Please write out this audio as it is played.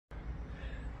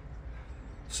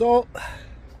So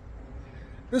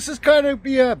this is kind of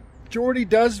be a Jordy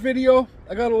Does video.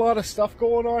 I got a lot of stuff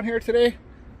going on here today.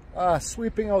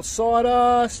 Sweeping out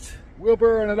sawdust,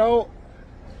 wheelbarrowing it out.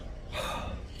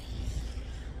 I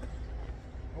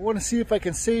want to see if I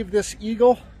can save this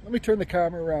eagle. Let me turn the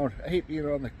camera around. I hate being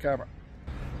on the camera.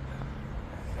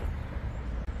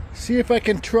 See if I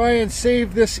can try and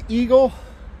save this eagle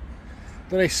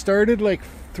that I started like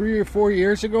 3 or 4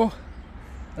 years ago.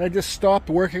 And I just stopped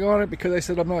working on it because I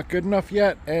said I'm not good enough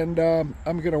yet, and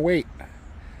I'm gonna wait.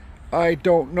 I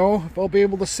don't know if I'll be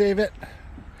able to save it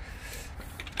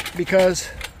because,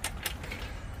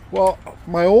 well,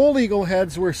 my old eagle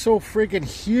heads were so friggin'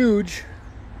 huge.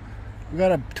 We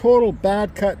got a total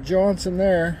bad cut Johnson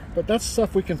there, but that's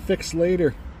stuff we can fix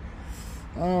later.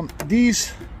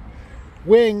 These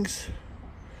wings,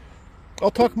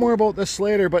 I'll talk more about this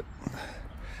later, but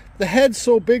the head's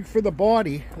so big for the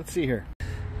body. Let's see here.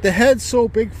 The head's so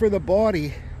big for the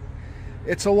body,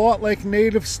 it's a lot like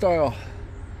native style.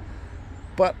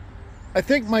 But I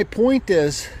think my point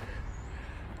is,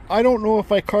 I don't know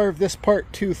if I carve this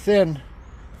part too thin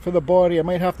for the body. I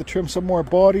might have to trim some more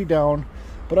body down.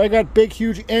 But I got big,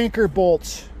 huge anchor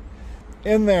bolts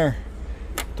in there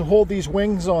to hold these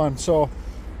wings on. So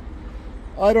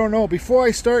I don't know. Before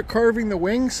I start carving the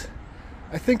wings,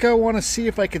 I think I want to see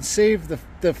if I can save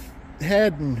the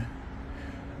head and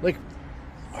like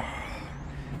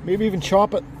maybe even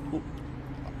chop it.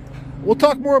 We'll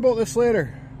talk more about this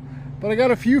later. But I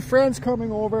got a few friends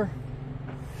coming over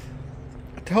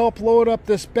to help load up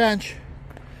this bench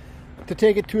to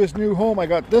take it to his new home. I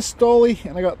got this dolly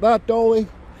and I got that dolly.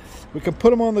 We can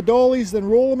put them on the dollies, then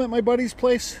roll them at my buddy's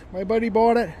place. My buddy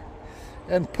bought it,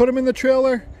 and put them in the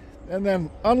trailer, and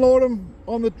then unload them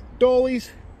on the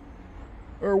dollies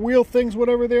or wheel things,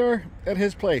 whatever they are, at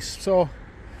his place. So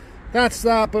that's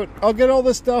that. But I'll get all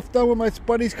this stuff done when my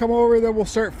buddies come over. Then we'll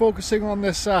start focusing on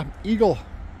this eagle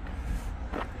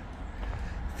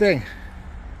thing.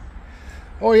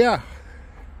 Oh yeah.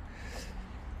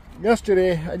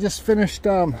 Yesterday I just finished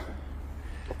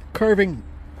carving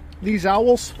these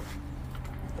owls.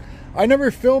 I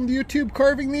never filmed YouTube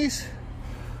carving these,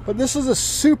 but this is a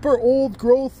super old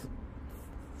growth,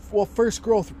 well, first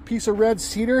growth piece of red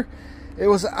cedar. It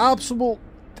was an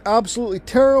absolutely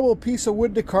terrible piece of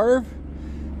wood to carve.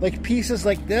 Like pieces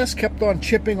like this kept on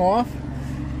chipping off.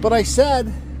 But I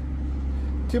said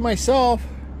to myself,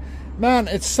 man,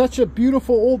 it's such a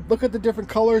beautiful old, look at the different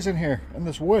colors in here in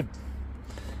this wood.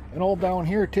 And all down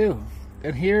here too.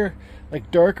 And here,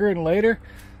 like darker and lighter.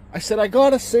 I said, I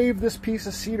gotta save this piece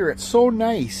of cedar. It's so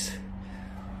nice.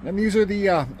 And these are the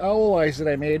owl eyes that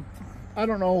I made. I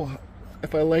don't know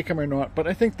if I like them or not, but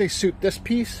I think they suit this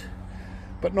piece,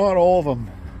 but not all of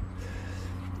them.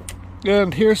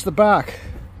 And here's the back.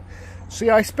 See,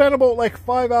 I spent about like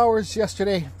 5 hours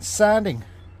yesterday sanding.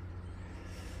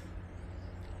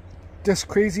 Just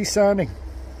crazy sanding.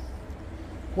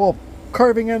 Well,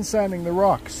 carving and sanding the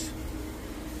rocks.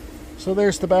 So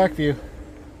there's the back view.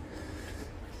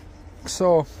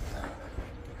 So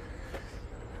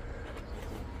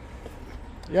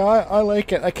yeah, I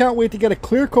like it. I can't wait to get a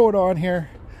clear coat on here.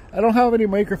 I don't have any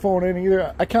microphone in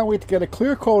either. I can't wait to get a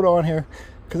clear coat on here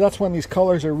because that's when these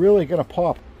colors are really gonna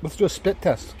pop. Let's do a spit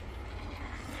test.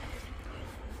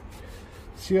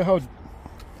 See how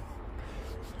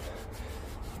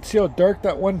dark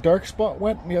that one dark spot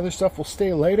went, and the other stuff will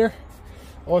stay lighter.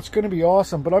 Oh, it's going to be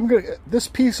awesome. But this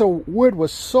piece of wood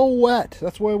was so wet.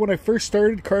 That's why when I first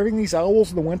started carving these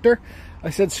owls in the winter, I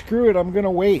said, screw it, I'm going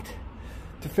to wait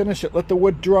to finish it. Let the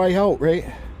wood dry out,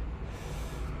 right?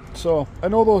 So, I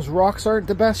know those rocks aren't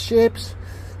the best shapes,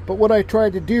 but what I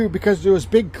tried to do, because there was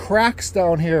big cracks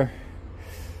down here,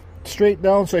 straight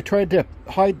down, so I tried to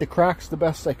hide the cracks the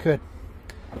best I could.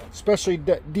 Especially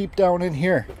deep down in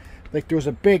here. Like there was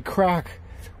a big crack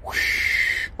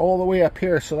whoosh, all the way up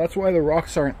here, so that's why the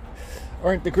rocks aren't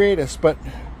the greatest. But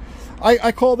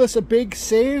I call this a big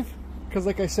save because,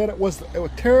 like I said, it was a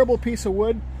terrible piece of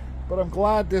wood, but I'm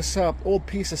glad this old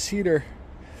piece of cedar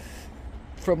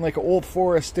from like an old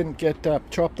forest didn't get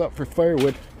chopped up for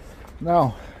firewood.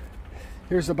 Now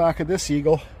here's the back of this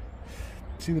eagle.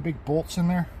 See the big bolts in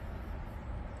there?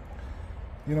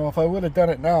 You know, if I would have done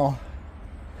it now,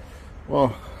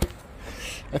 well,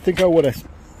 I think I would have.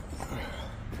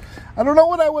 I don't know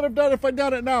what I would have done if I'd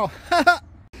done it now.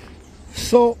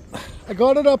 So I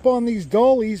got it up on these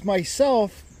dollies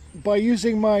myself by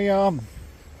using my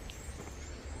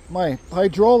my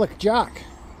hydraulic jack.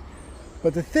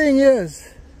 But the thing is,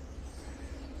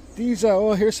 these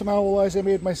oh, here's some owl eyes I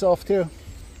made myself too.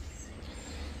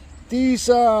 These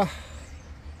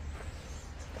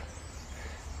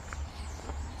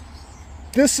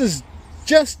this is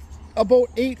just about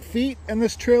 8 feet, and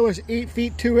this trailer's 8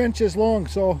 feet 2 inches long,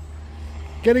 so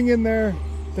getting in there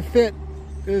to fit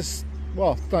is,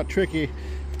 well, it's not tricky.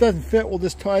 If it doesn't fit, we'll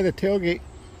just tie the tailgate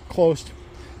closed.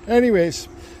 Anyways,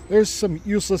 there's some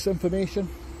useless information.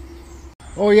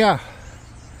 Oh yeah,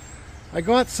 I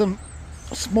got some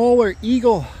smaller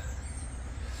eagle.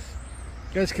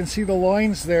 You guys can see the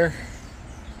lines there.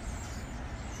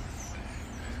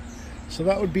 So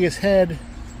that would be his head.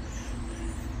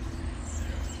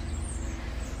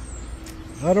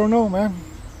 I don't know, man.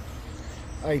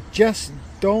 I just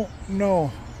don't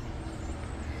know.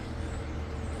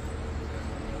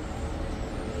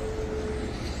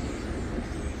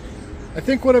 I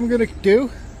think what I'm gonna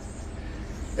do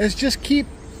is just keep,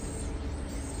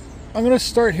 I'm gonna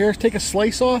start here, take a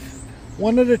slice off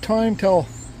one at a time till,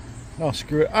 no,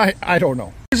 screw it, I don't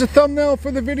know. Here's a thumbnail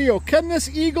for the video. Can this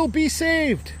eagle be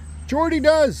saved? Jordy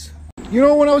does. You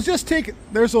know, when I was just taking,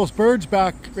 there's those birds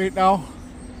back right now.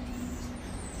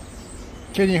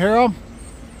 Can you hear them?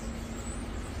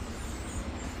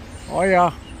 Oh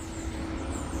yeah.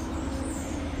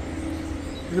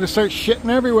 You're gonna start shitting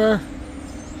everywhere.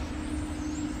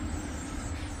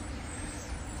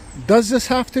 Does this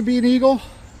have to be an eagle?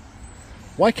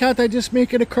 Why can't I just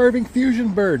make it a carving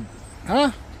fusion bird?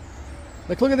 Huh?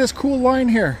 Like, look at this cool line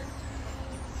here.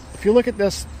 If you look at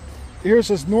this, here's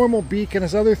his normal beak and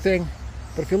his other thing.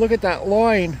 But if you look at that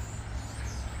line,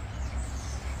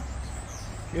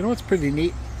 you know, it's pretty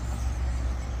neat.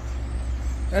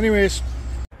 Anyways.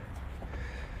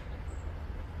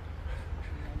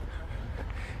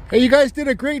 Hey, you guys did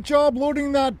a great job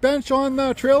loading that bench on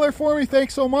the trailer for me.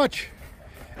 Thanks so much.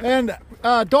 And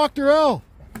Dr. L,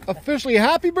 officially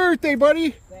happy birthday,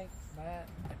 buddy. Thanks, Matt.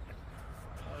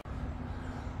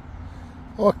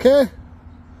 Okay.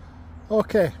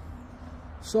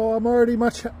 So I'm already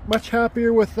much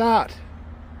happier with that.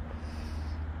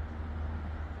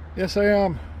 Yes, I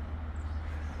am.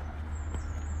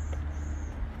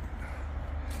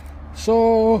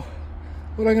 So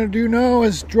what I'm going to do now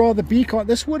is draw the beak on.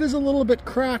 This wood is a little bit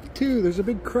cracked too. There's a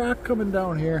big crack coming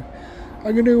down here.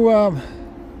 I'm going to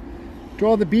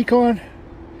draw the beak on,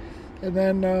 and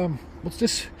then let's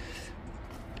just,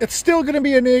 it's still going to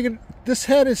be a native. This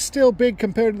head is still big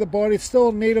compared to the body. It's still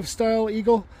a native style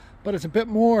eagle, but it's a bit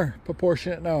more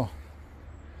proportionate now.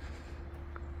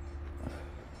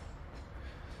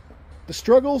 The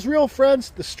struggle's real,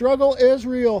 friends. The struggle is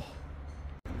real.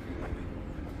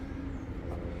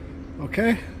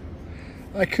 Okay,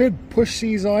 I could push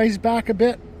these eyes back a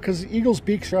bit because the eagle's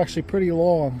beaks are actually pretty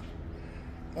long.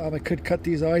 I could cut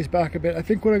these eyes back a bit. I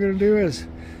think what I'm going to do is,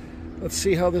 let's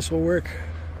see how this will work.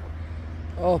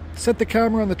 I'll set the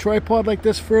camera on the tripod like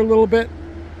this for a little bit.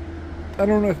 I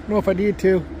don't know if I need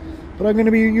to, but I'm going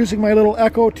to be using my little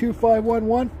Echo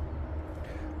 2511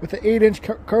 with the 8-inch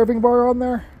carving bar on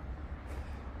there.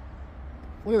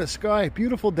 Look at the sky,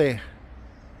 beautiful day.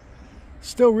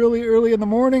 Still really early in the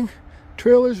morning.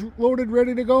 Trailer's loaded,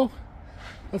 ready to go.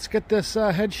 Let's get this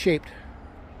head shaped.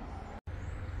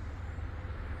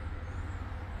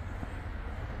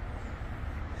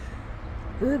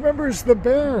 Who remembers the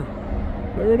bear?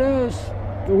 There it is,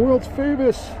 the world's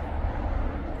famous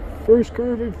first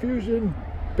carving fusion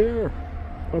bear.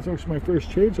 That's actually my first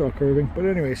chainsaw carving, but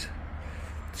anyways.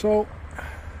 So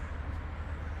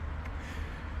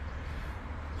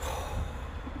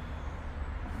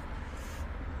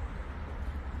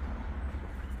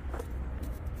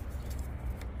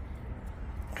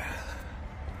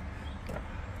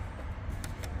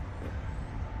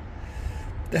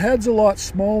the head's a lot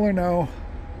smaller now.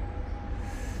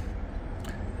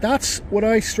 That's what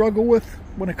I struggle with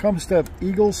when it comes to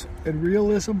eagles and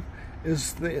realism,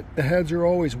 is the heads are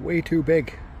always way too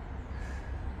big.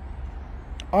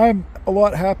 I'm a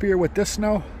lot happier with this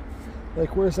now.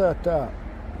 Like, where's that?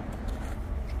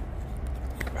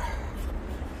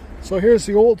 So here's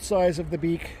the old size of the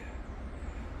beak,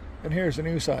 and here's the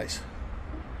new size.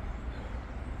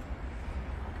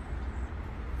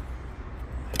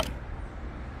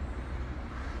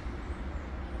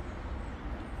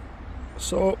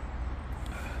 So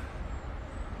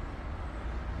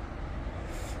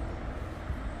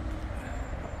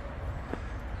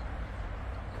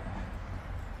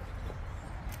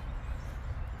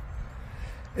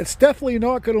it's definitely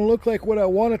not going to look like what I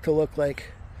want it to look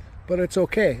like, but it's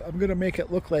okay. I'm going to make it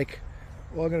look like,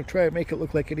 well, I'm going to try and make it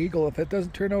look like an eagle. If it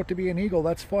doesn't turn out to be an eagle,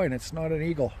 that's fine. It's not an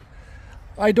eagle.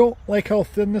 I don't like how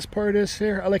thin this part is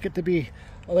here. I like it to be,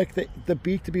 I like the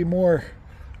beak to be more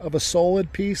of a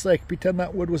solid piece, like pretend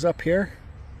that wood was up here.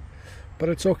 But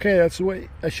it's okay, that's the way.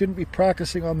 I shouldn't be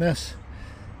practicing on this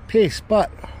piece, but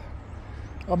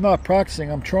I'm not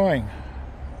practicing, I'm trying.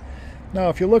 Now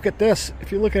if you look at this,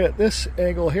 if you look at this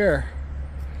angle here,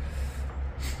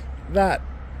 that,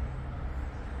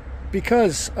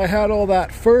 because I had all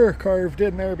that fur carved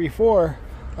in there before,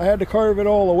 I had to carve it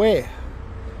all away.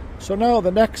 So now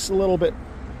the neck's a little bit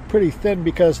pretty thin,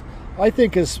 because I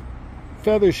think his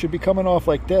feathers should be coming off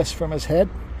like this from his head,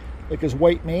 like his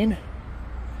white mane.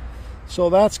 So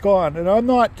that's gone, and I'm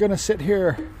not going to sit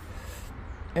here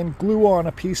and glue on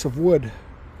a piece of wood.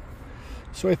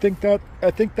 So I think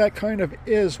that kind of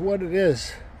is what it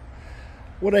is.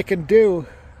 What I can do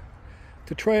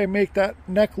to try and make that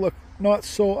neck look not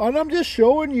so, and I'm just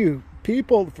showing you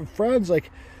people, from friends, like,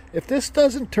 if this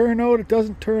doesn't turn out, it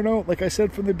doesn't turn out. Like I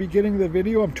said from the beginning of the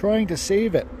video, I'm trying to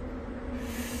save it.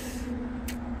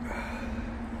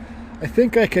 I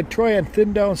think I could try and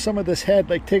thin down some of this head,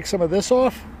 like take some of this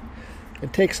off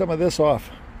and take some of this off,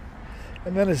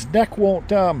 and then his neck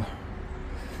won't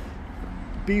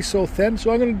be so thin.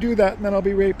 So I'm going to do that, and then I'll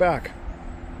be right back,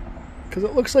 because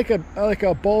it looks like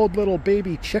a bald little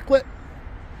baby chicklet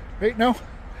right now.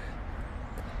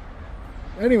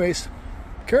 Anyways,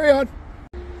 carry on.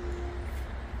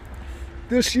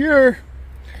 This year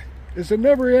is a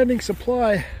never-ending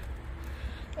supply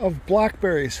of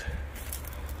blackberries.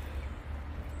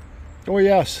 Oh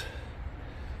yes,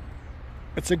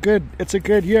 it's a good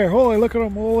year. Holy, look at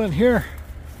them all in here.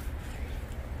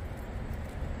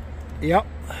 Yep.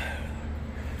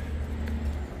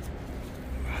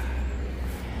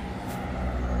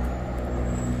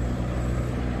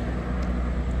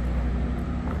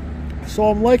 So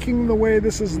I'm liking the way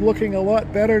this is looking a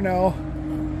lot better now.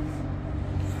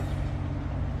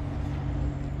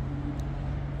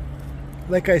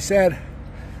 Like I said,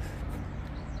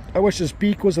 I wish his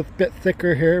beak was a bit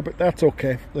thicker here, but that's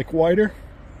okay. Like wider.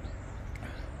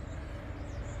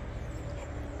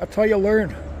 That's how you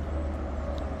learn.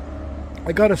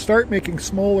 I gotta start making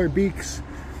smaller beaks,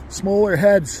 smaller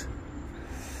heads.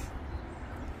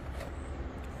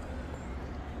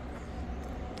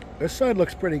 This side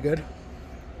looks pretty good.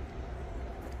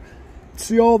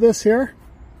 See all this here?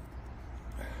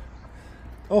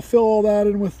 I'll fill all that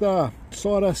in with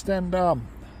sawdust and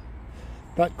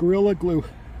that Gorilla Glue.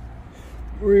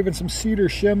 Or even some cedar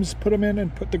shims, put them in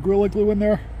and put the Gorilla Glue in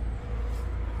there.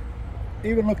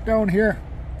 Even look down here,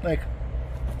 like,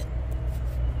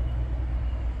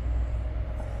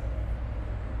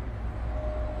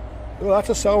 oh, that's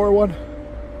a sour one.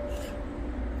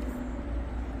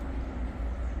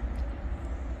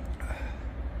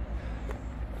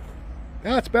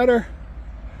 That's better.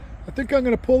 I think I'm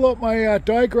going to pull out my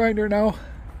die grinder now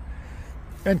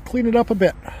and clean it up a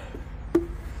bit.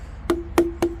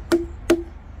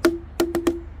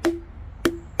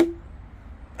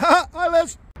 Hi,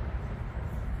 Liz.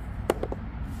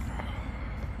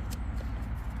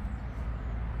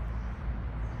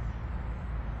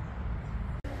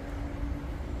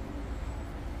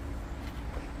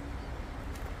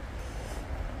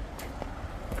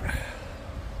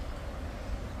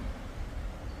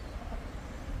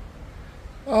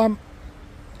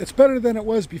 It's better than it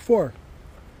was before,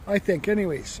 I think.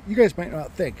 Anyways, you guys might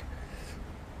not think.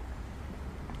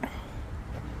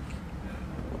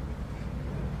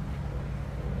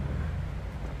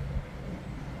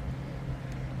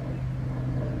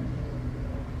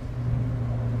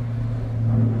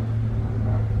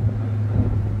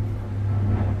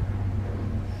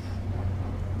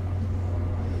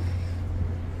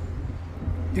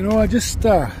 You know, I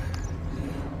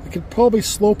could probably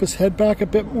slope his head back a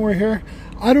bit more here.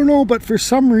 I don't know, but for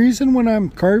some reason when I'm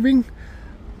carving,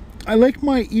 I like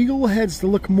my eagle heads to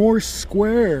look more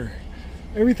square.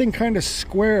 Everything kind of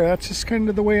square. That's just kind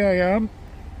of the way I am.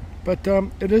 But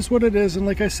it is what it is, and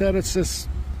like I said, it's just,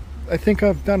 I think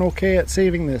I've done okay at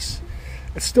saving this.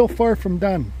 It's still far from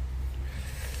done.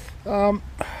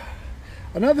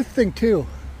 Another thing too,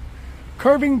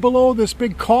 carving below this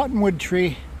big cottonwood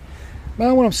tree.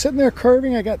 Man, when I'm sitting there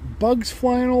carving, I got bugs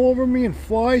flying all over me and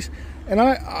flies, and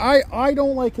I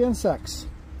don't like insects.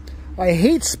 I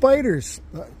hate spiders.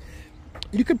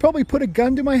 You could probably put a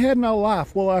gun to my head and I'll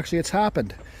laugh. Well, actually, it's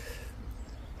happened.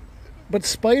 But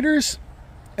spiders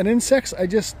and insects, I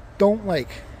just don't like.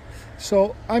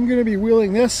 So I'm going to be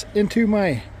wheeling this into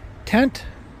my tent.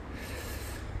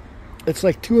 It's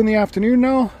like 2 in the afternoon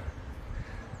now.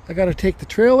 I got to take the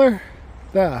trailer,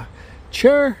 the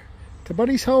chair to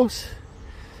Buddy's house.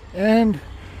 And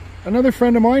another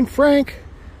friend of mine, Frank,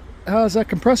 has a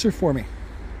compressor for me.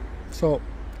 So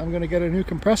I'm going to get a new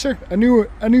compressor, a new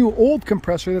old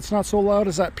compressor that's not so loud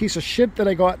as that piece of shit that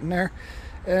I got in there,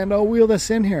 and I'll wheel this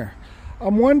in here.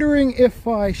 I'm wondering if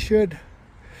I should,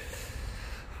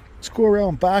 let's go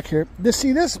around back here.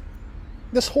 See this,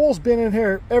 this hole's been in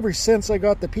here ever since I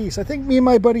got the piece. I think me and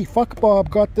my buddy Fuck Bob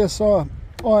got this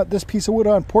this piece of wood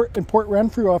in Port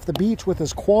Renfrew off the beach with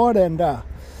his quad, and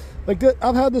like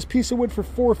I've had this piece of wood for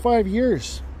 4 or 5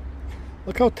 years.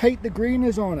 Look how tight the grain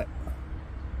is on it.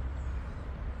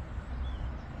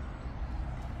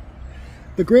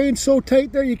 The grain's so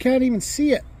tight there you can't even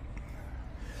see it.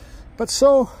 But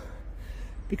so,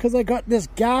 because I got this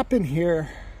gap in here,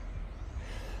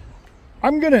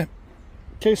 I'm gonna,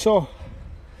 okay, so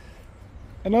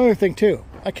another thing too,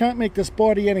 I can't make this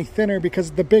body any thinner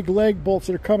because the big leg bolts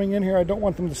that are coming in here, I don't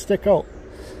want them to stick out.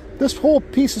 This whole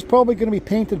piece is probably going to be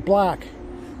painted black,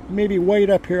 maybe white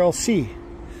up here, I'll see.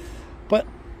 But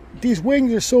these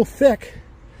wings are so thick,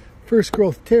 first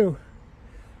growth too,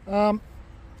 I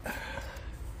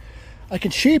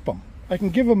can shape them. I can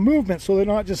give them movement so they're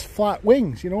not just flat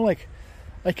wings, you know, like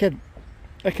I can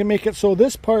make it so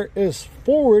this part is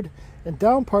forward and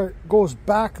down part goes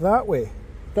back that way.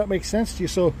 If that makes sense to you.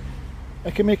 So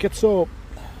I can make it so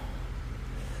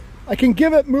I can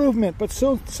give it movement, but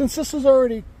so since this is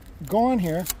already gone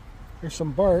here, here's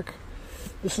some bark.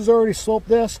 This is already sloped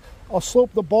this. I'll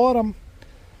slope the bottom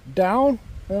down,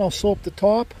 then I'll slope the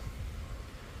top.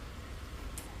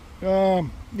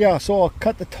 Yeah, so I'll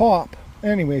cut the top.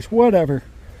 Anyways, whatever.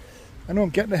 I know I'm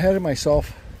getting ahead of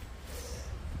myself.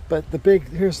 But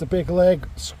here's the big leg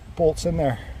bolts in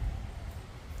there.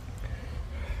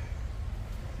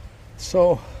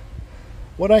 So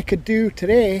what I could do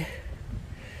today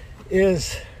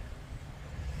is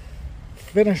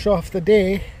finish off the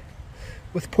day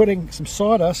with putting some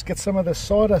sawdust, get some of the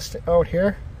sawdust out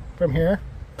here from here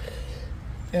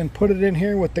and put it in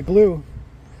here with the glue,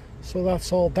 so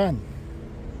that's all done,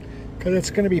 because it's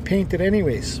going to be painted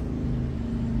anyways.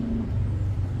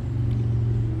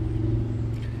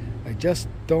 I just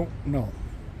don't know.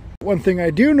 One thing I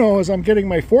do know is I'm getting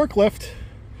my forklift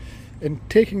and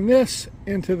taking this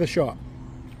into the shop.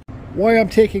 Why I'm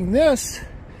taking this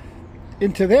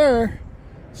into there,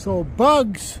 so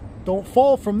bugs don't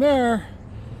fall from there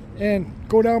and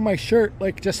go down my shirt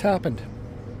like just happened.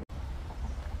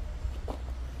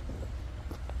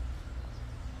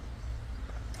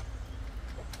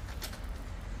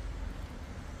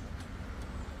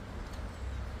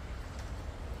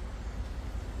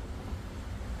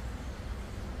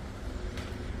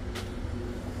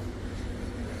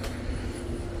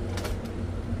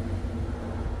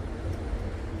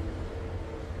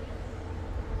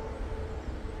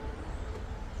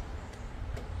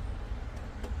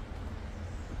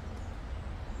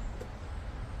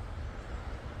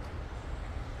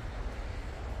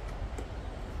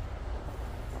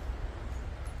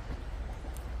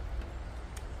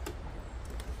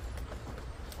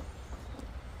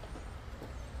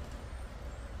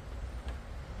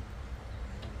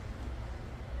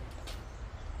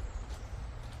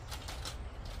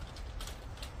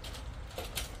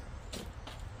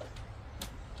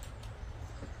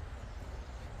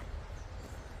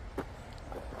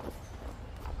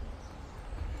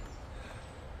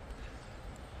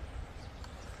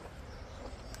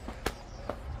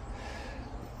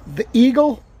 The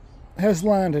eagle has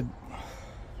landed.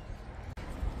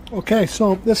 Okay,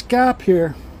 so this gap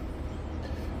here,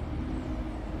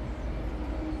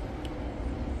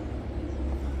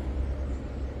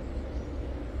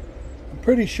 I'm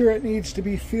pretty sure it needs to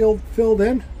be filled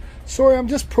in. Sorry, I'm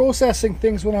just processing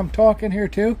things when I'm talking here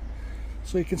too.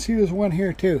 So you can see there's one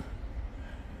here too.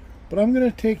 But I'm going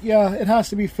to take, yeah, it has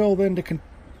to be filled in to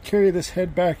carry this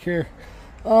head back here.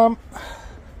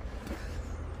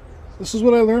 This is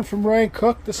what I learned from Ryan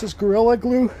Cook. This is Gorilla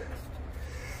Glue.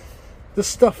 This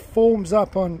stuff foams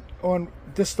up on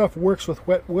this stuff works with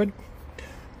wet wood.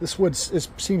 This wood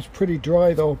seems pretty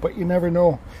dry though, but you never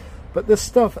know. But this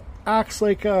stuff acts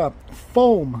like a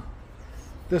foam.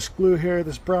 This glue here,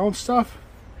 this brown stuff.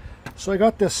 So I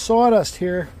got this sawdust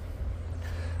here.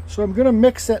 So I'm gonna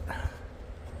mix it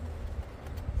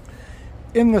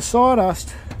in the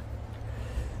sawdust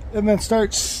and then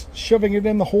start shoving it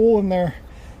in the hole in there.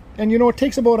 And you know, it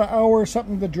takes about an hour or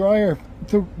something to dry, or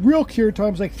the real cure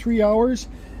time's like 3 hours,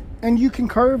 and you can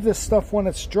carve this stuff when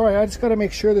it's dry. I just got to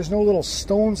make sure there's no little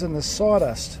stones in the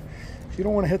sawdust. You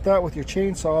don't want to hit that with your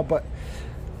chainsaw, but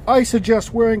I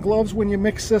suggest wearing gloves when you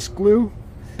mix this glue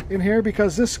in here,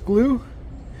 because this glue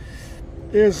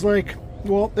is like,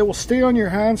 well, it will stay on your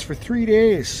hands for 3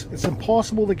 days. It's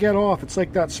impossible to get off. It's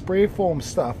like that spray foam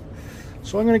stuff.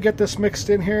 So I'm going to get this mixed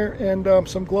in here and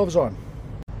some gloves on.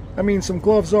 I mean, some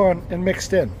gloves on and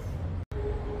mixed in.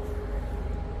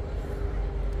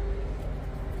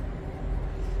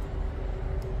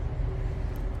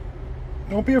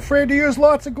 Don't be afraid to use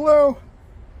lots of glue.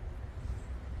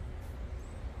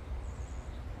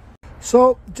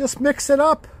 So just mix it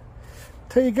up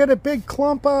till you get a big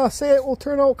clump. Say it will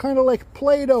turn out kind of like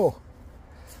Play-Doh.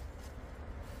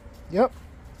 Yep.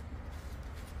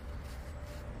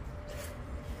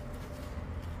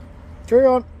 Carry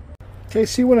on. Okay,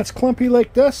 see when it's clumpy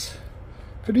like this?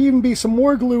 Could even be some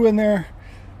more glue in there,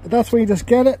 but that's when you just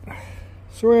get it.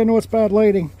 Sorry, I know it's bad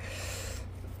lighting,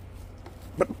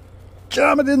 but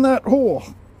jam it in that hole.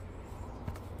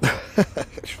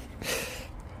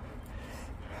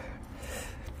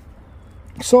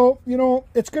 So, you know,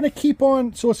 it's going to keep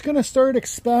on, so it's going to start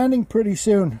expanding pretty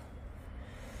soon.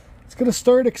 It's going to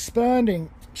start expanding.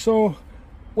 So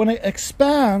when it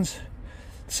expands,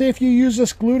 say if you use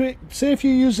this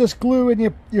glue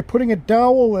and you're putting a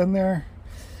dowel in there,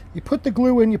 you put the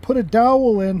glue in, you put a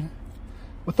dowel in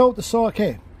without the saw.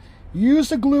 Okay, use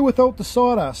the glue without the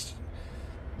sawdust.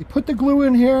 You put the glue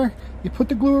in here, you put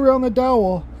the glue around the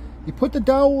dowel, you put the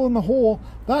dowel in the hole.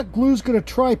 That glue's going to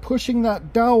try pushing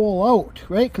that dowel out,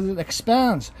 right? Because it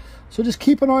expands. So just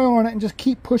keep an eye on it and just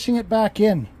keep pushing it back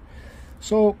in.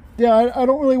 So yeah, I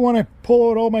don't really want to pull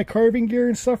out all my carving gear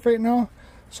and stuff right now.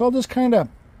 So I'll just kind of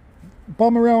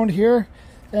bum around here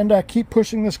and keep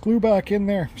pushing this glue back in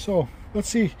there. So let's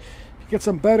see, get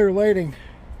some better lighting.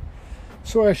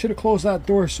 Sorry, I should have closed that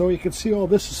door so you can see all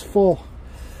this is full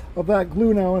of that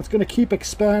glue now, and it's going to keep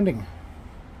expanding.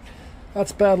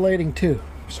 That's bad lighting too.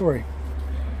 Sorry.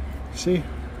 See?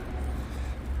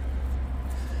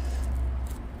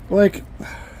 Like,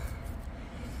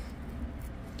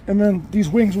 and then these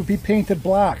wings would be painted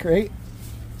black, right?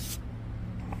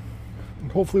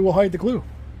 And hopefully we'll hide the glue.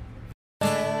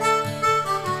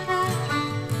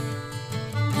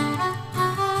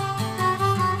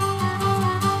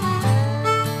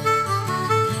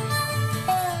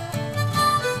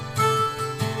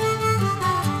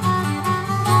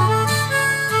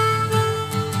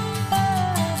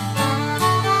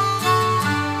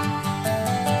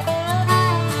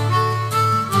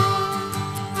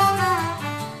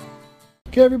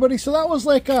 Okay, everybody, so that was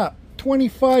like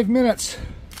 25 minutes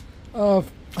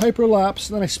of hyperlapse,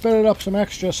 then I sped it up some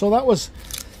extra. So that was,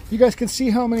 you guys can see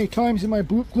how many times in my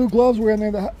glue gloves were in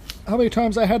there, how many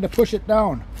times I had to push it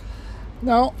down.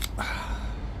 Now,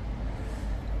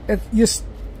 you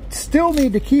still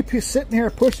need to keep sitting here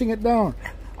pushing it down.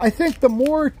 I think the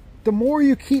more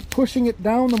you keep pushing it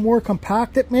down, the more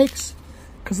compact it makes.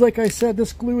 Because like I said,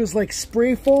 this glue is like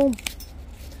spray foam.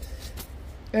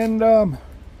 And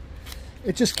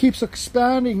it just keeps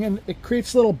expanding and it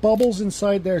creates little bubbles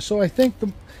inside there. So I think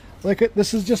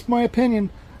this is just my opinion,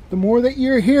 the more that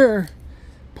you're here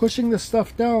pushing this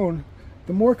stuff down,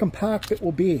 the more compact it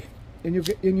will be, and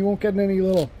you won't get any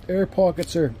little air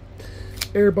pockets or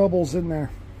air bubbles in there.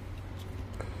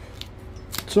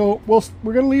 So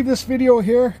we're gonna leave this video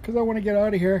here because I want to get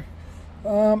out of here,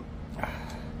 and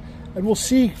we'll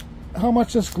see how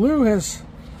much this glue has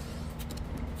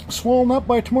swollen up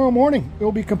by tomorrow morning. It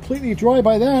will be completely dry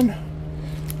by then.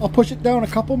 I'll push it down a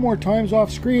couple more times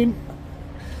off screen,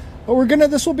 but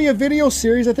this will be a video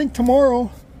series. I think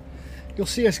tomorrow you'll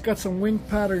see it's got some wing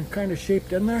pattern kind of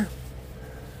shaped in there.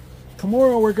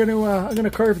 Tomorrow I'm gonna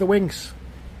carve the wings,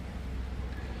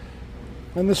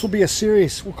 and this will be a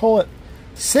series. We'll call it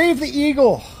Save the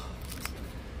Eagle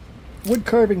wood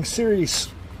carving series.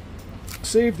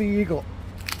 Save the Eagle.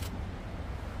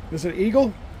 Is it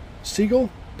eagle? Seagull?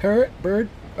 Parrot? Bird?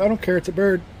 I don't care, it's a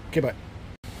bird. Okay, bye.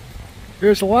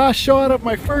 Here's the last shot of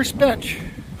my first bench.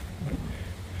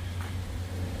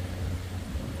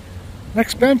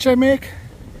 Next bench I make,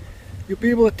 you'll be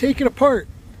able to take it apart,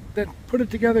 then put it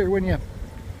together when you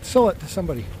sell it to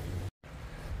somebody.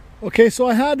 Okay, so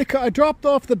I dropped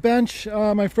off the bench.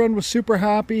 My friend was super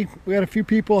happy. We had a few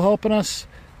people helping us.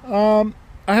 I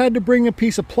had to bring a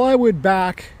piece of plywood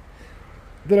back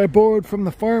that I borrowed from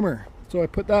the farmer. So I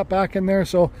put that back in there.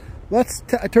 So I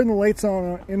turn the lights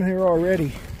on in here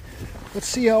already. Let's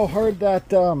see how hard that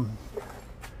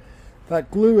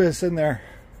glue is in there.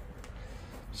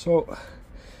 So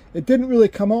it didn't really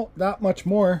come out that much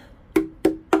more.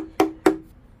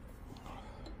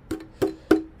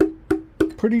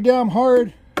 Pretty damn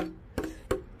hard,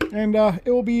 and it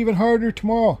will be even harder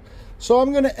tomorrow. So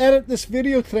I'm going to edit this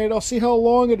video tonight. I'll see how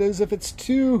long it is. If it's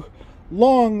too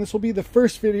long, this will be the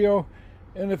first video.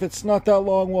 And if it's not that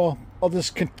long, well, I'll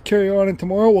just carry on, and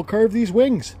tomorrow we'll carve these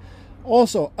wings.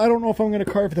 Also, I don't know if I'm going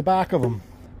to carve the back of them.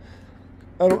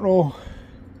 I don't know.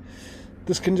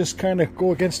 This can just kind of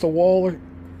go against a wall, or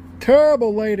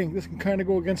terrible lighting. This can kind of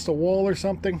go against a wall or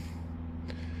something.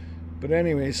 But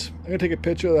anyways, I'm going to take a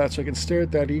picture of that so I can stare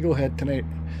at that eagle head tonight.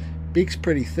 Beak's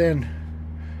pretty thin.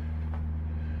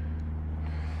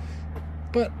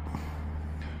 But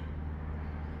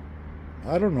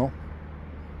I don't know.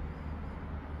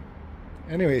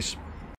 Anyways.